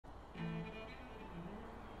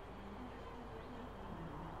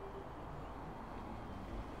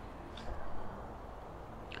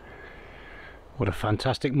What a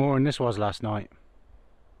fantastic mooring this was last night.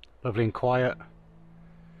 Lovely and quiet.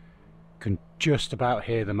 Can just about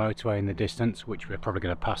hear the motorway in the distance, which we're probably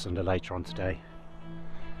going to pass under later on today.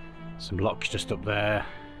 Some locks just up there.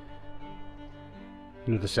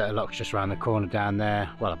 Another set of locks just around the corner down there.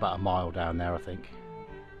 Well, about a mile down there, I think.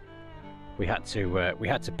 We had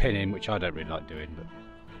to pin in, which I don't really like doing, but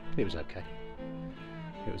it was okay.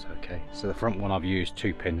 It was okay. So the front one I've used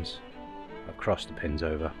 2 pins. I've crossed the pins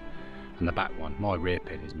over. And the back one, my rear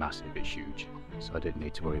pin is massive, it's huge, so I didn't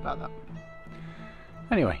need to worry about that.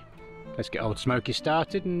 Anyway, let's get old Smokey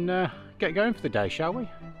started and get going for the day, shall we?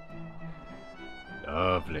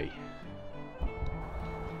 Lovely.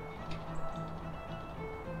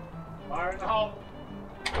 Fire in the hole.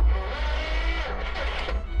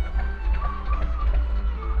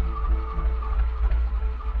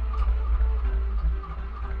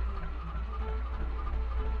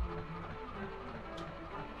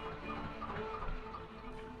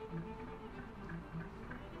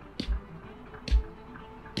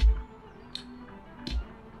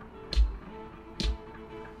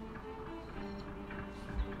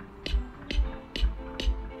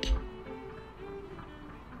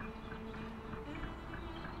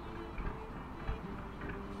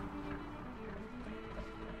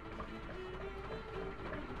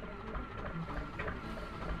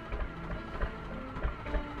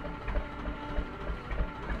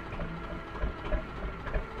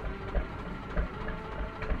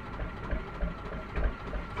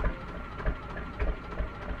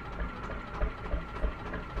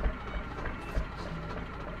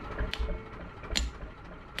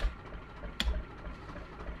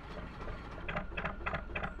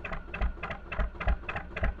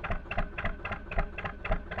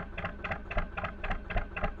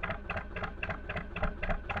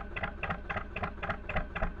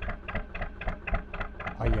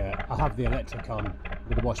 I have the electric on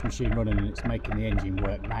with the washing machine running and it's making the engine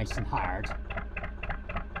work nice and hard.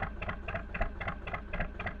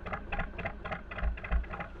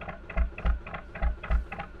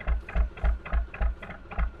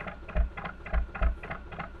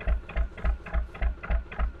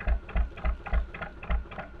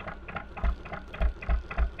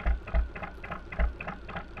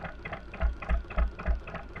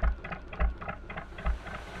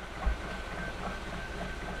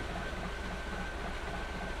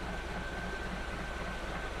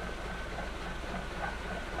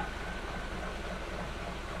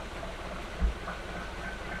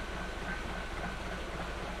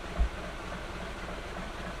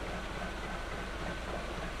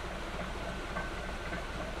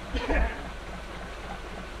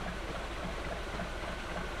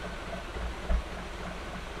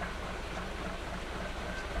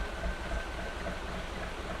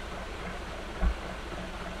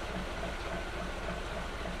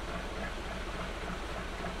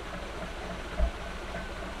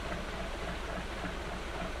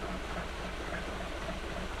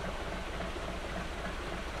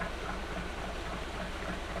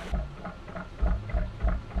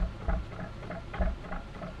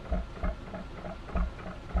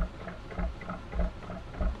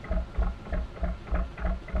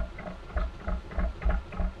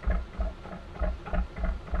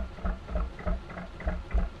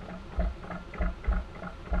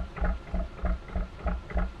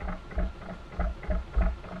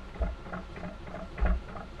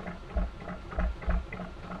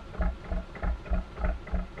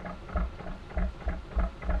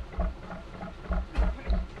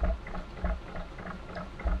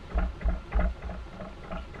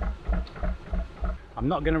 I'm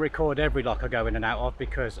not going to record every lock I go in and out of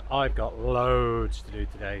because I've got loads to do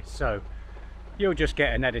today, so you'll just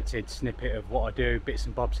get an edited snippet of what I do, bits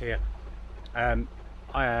and bobs here.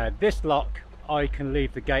 This lock I can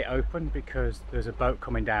leave the gate open because there's a boat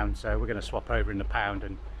coming down, so we're going to swap over in the pound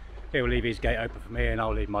and he'll leave his gate open for me and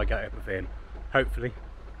I'll leave my gate open for him, hopefully.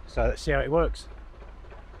 So let's see how it works.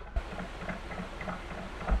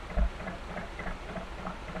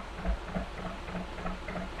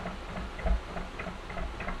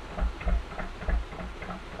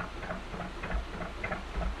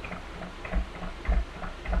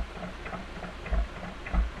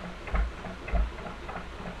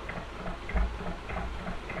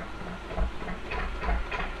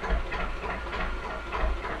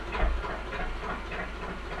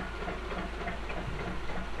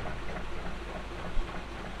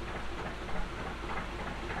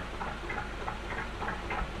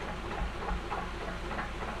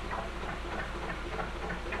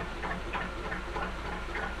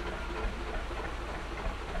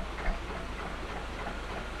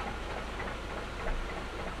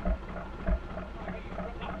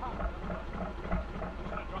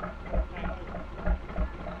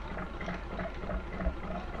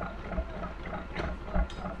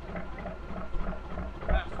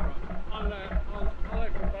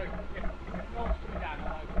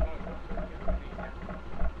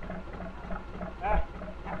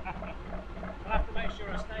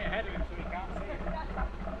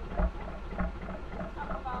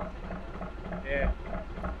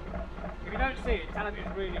 telling me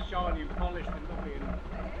it's really shiny and polished and lovely, and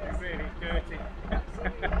it's really dirty.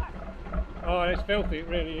 Oh, it's filthy, it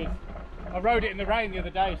really is. I rode it in the rain the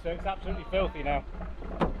other day, so it's absolutely filthy now.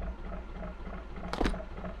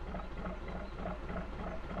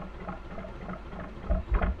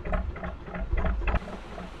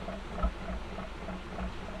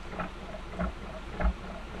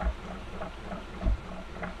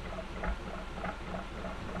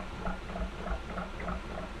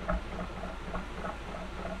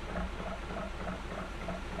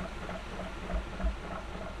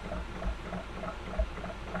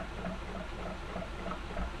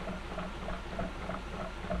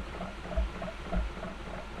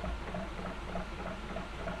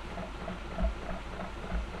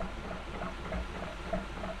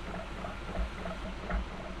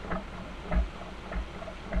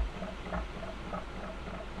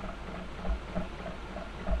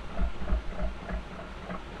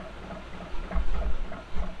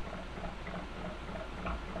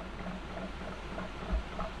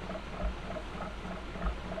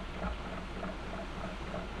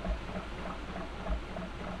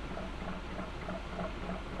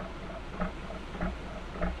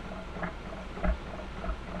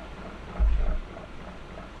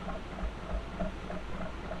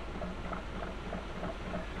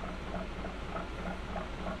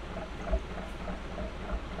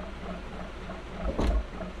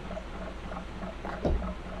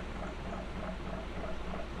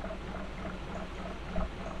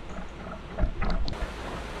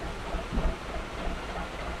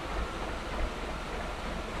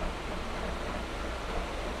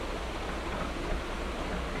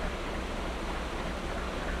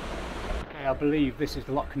 I believe this is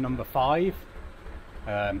lock number 5.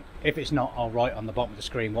 If it's not, I'll write on the bottom of the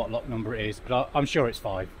screen what lock number it is, but I'm sure it's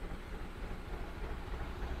 5.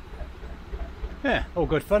 Yeah, all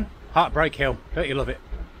good fun. Heartbreak Hill, don't you love it?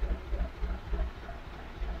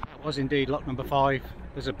 That was indeed lock number 5.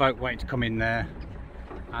 There's a boat waiting to come in there,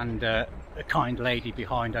 and a kind lady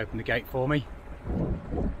behind opened the gate for me.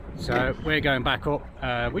 So we're going back up.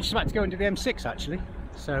 We're just about to go into the M6 actually,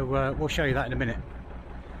 so we'll show you that in a minute.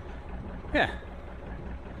 Yeah,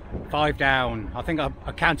 5 down. I think I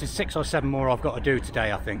counted 6 or 7 more I've got to do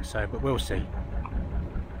today, I think so, but we'll see.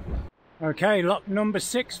 Okay, lock number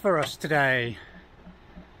 6 for us today.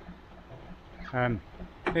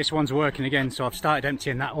 This one's working again, so I've started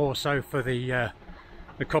emptying that also for the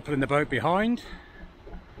couple in the boat behind.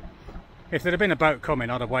 If there'd have been a boat coming,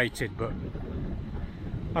 I'd have waited, but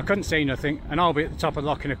I couldn't see nothing, and I'll be at the top of the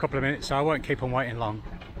lock in a couple of minutes, so I won't keep on waiting long.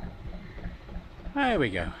 There we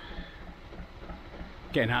go.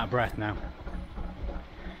 Getting out of breath now.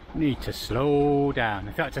 Need to slow down.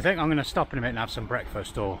 In fact, I think I'm going to stop in a minute and have some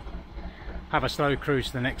breakfast, or have a slow cruise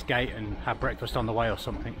to the next gate and have breakfast on the way or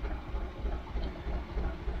something.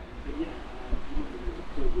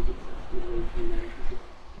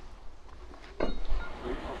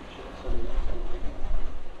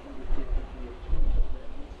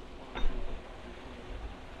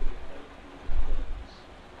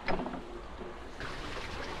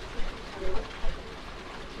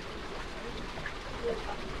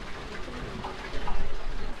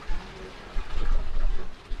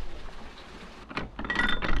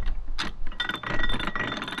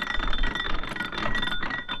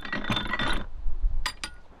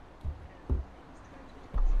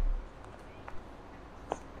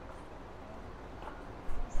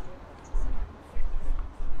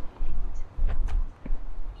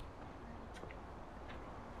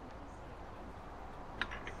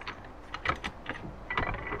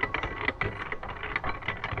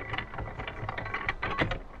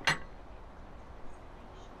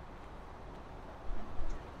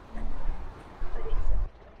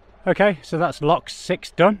 Okay, so that's lock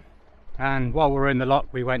 6 done, and while we were in the lock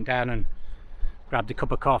we went down and grabbed a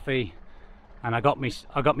cup of coffee, and I got me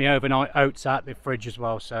overnight oats out the fridge as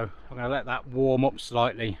well, so I'm going to let that warm up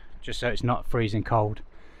slightly just so it's not freezing cold.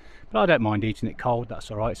 But I don't mind eating it cold, that's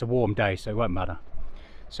alright, it's a warm day so it won't matter.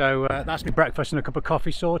 So that's my breakfast and a cup of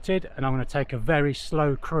coffee sorted, and I'm going to take a very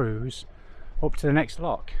slow cruise up to the next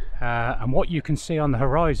lock, and what you can see on the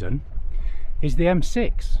horizon is the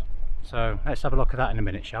M6. So let's have a look at that in a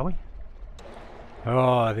minute, shall we?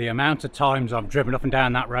 Oh, the amount of times I've driven up and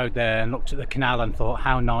down that road there and looked at the canal and thought,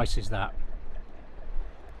 how nice is that?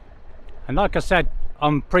 And like I said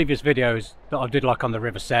on previous videos that I did, like on the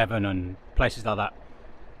River Severn and places like that,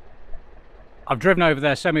 I've driven over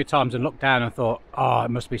there so many times and looked down and thought, oh,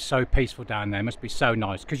 it must be so peaceful down there, it must be so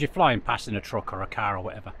nice, because you're flying past in a truck or a car or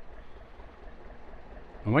whatever.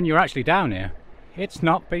 And when you're actually down here, it's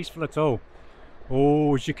not peaceful at all.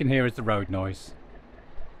 All you can hear is the road noise.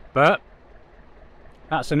 But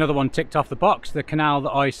That's another one ticked off the box. The canal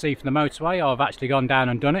that I see from the motorway, I've actually gone down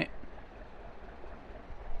and done it.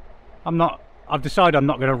 I've decided I'm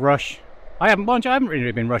not going to rush. I haven't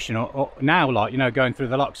really been rushing or now, like, you know, going through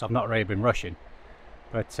the locks, I've not really been rushing.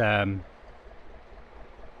 But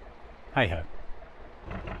hey ho.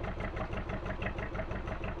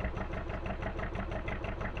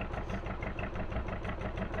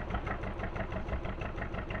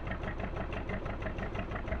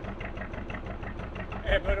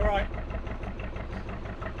 Yeah, but all right.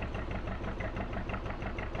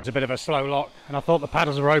 It's a bit of a slow lock, and I thought the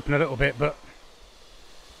paddles were open a little bit, but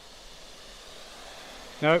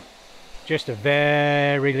no, just a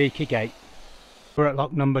very leaky gate. We're at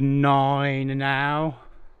lock number 9 now,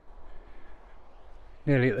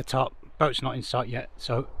 nearly at the top. Boat's not in sight yet,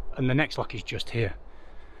 so, and the next lock is just here.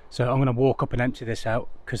 So I'm going to walk up and empty this out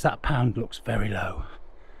because that pound looks very low.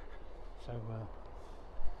 So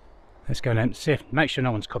let's go and empty, make sure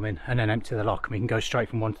no one's coming, and then empty the lock, and we can go straight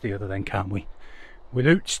from one to the other then, can't we?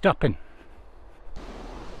 Without stopping.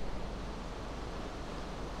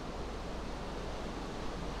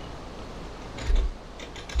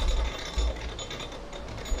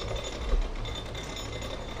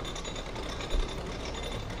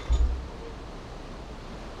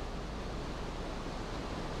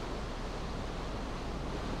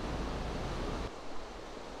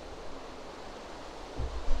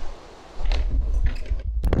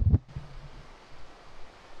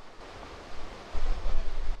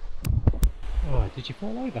 Did you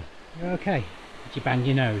fall over? You're okay. Did you bang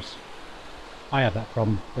your nose? I have that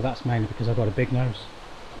problem, but that's mainly because I've got a big nose.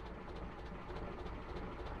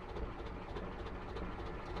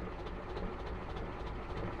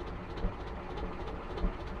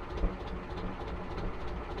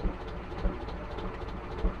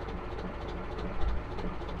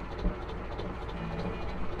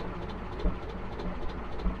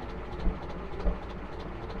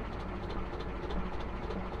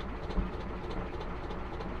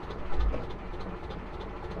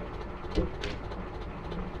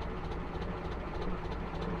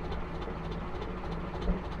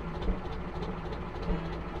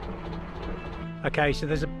 Okay, so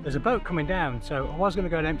there's a boat coming down, so I was going to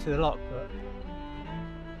go and empty the lock, but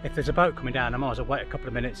if there's a boat coming down I might as well wait a couple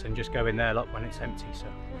of minutes and just go in there lock when it's empty, so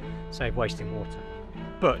save wasting water.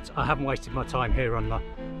 But I haven't wasted my time here on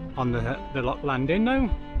the lock landing,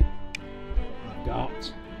 no. I've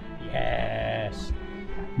got, yes,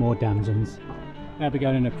 more damsons. They'll be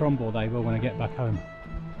going in a crumble, they will, when I get back home.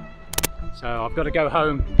 So I've got to go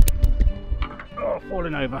home. Oh,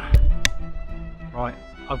 falling over. Right.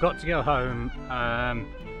 I've got to go home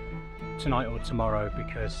tonight or tomorrow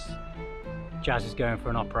because Jazz is going for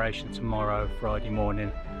an operation tomorrow, Friday morning,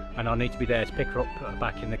 and I need to be there to pick her up, put her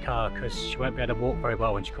back in the car because she won't be able to walk very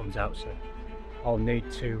well when she comes out, so I'll need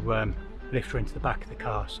to lift her into the back of the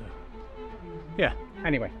car. So yeah,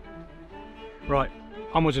 anyway, right,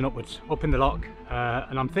 onwards and upwards, up in the lock,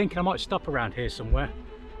 and I'm thinking I might stop around here somewhere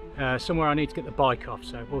I need to get the bike off,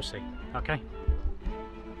 so we'll see. Okay.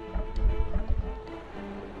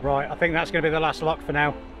 Right, I think that's going to be the last lock for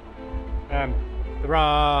now. There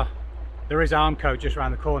is Armco just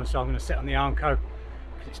around the corner, so I'm going to sit on the Armco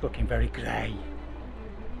because it's looking very grey.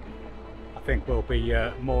 I think we'll be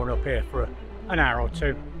mooring up here for an hour or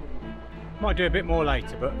two. Might do a bit more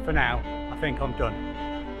later, but for now I think I'm done.